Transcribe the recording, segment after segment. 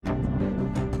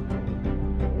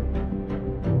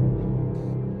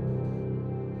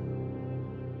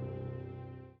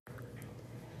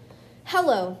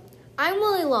Hello, I'm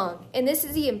Willie Long, and this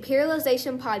is the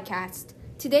Imperilization podcast.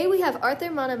 Today we have Arthur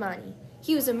Manamani.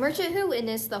 He was a merchant who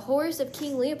witnessed the horrors of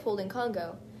King Leopold in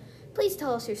Congo. Please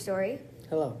tell us your story.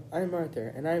 Hello, I'm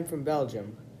Arthur, and I'm from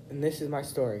Belgium, and this is my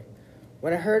story.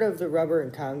 When I heard of the rubber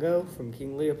in Congo from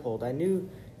King Leopold, I knew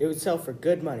it would sell for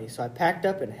good money, so I packed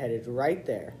up and headed right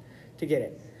there to get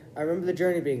it. I remember the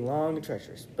journey being long and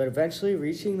treacherous, but eventually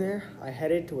reaching there, I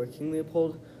headed to where King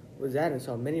Leopold was at and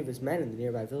saw many of his men in the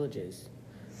nearby villages.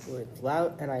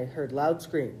 I heard loud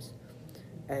screams,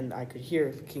 and I could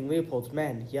hear King Leopold's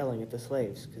men yelling at the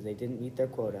slaves because they didn't meet their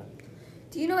quota.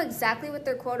 Do you know exactly what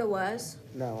their quota was?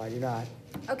 No, I do not.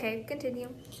 Okay, continue.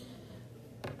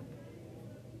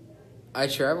 I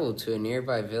traveled to a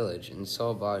nearby village and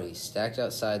saw bodies stacked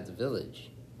outside the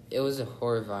village. It was a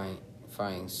horrifying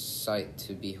sight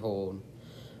to behold.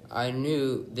 I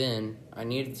knew then I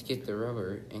needed to get the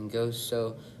rubber and go,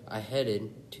 so I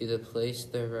headed to the place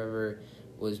the rubber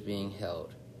was being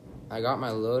held. I got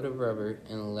my load of rubber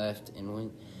and left,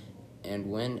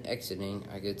 and when exiting,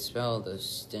 I could smell the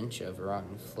stench of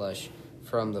rotten flesh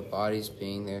from the bodies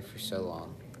being there for so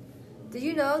long. Did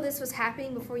you know this was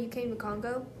happening before you came to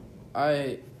Congo?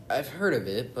 I've heard of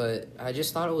it, but I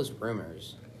just thought it was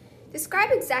rumors. Describe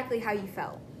exactly how you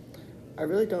felt. I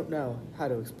really don't know how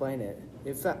to explain it.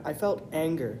 I felt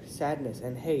anger, sadness,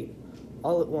 and hate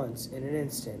all at once in an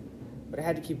instant. But I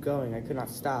had to keep going. I could not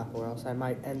stop, or else I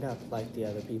might end up like the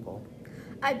other people.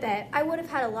 I bet. I would have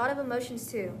had a lot of emotions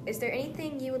too. Is there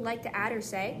anything you would like to add or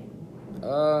say?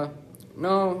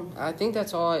 No, I think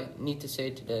that's all I need to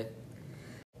say today.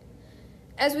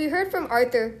 As we heard from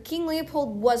Arthur, King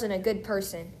Leopold wasn't a good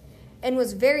person and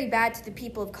was very bad to the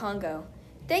people of Congo.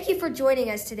 Thank you for joining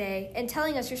us today and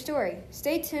telling us your story.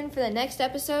 Stay tuned for the next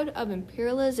episode of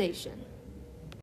Imperilization.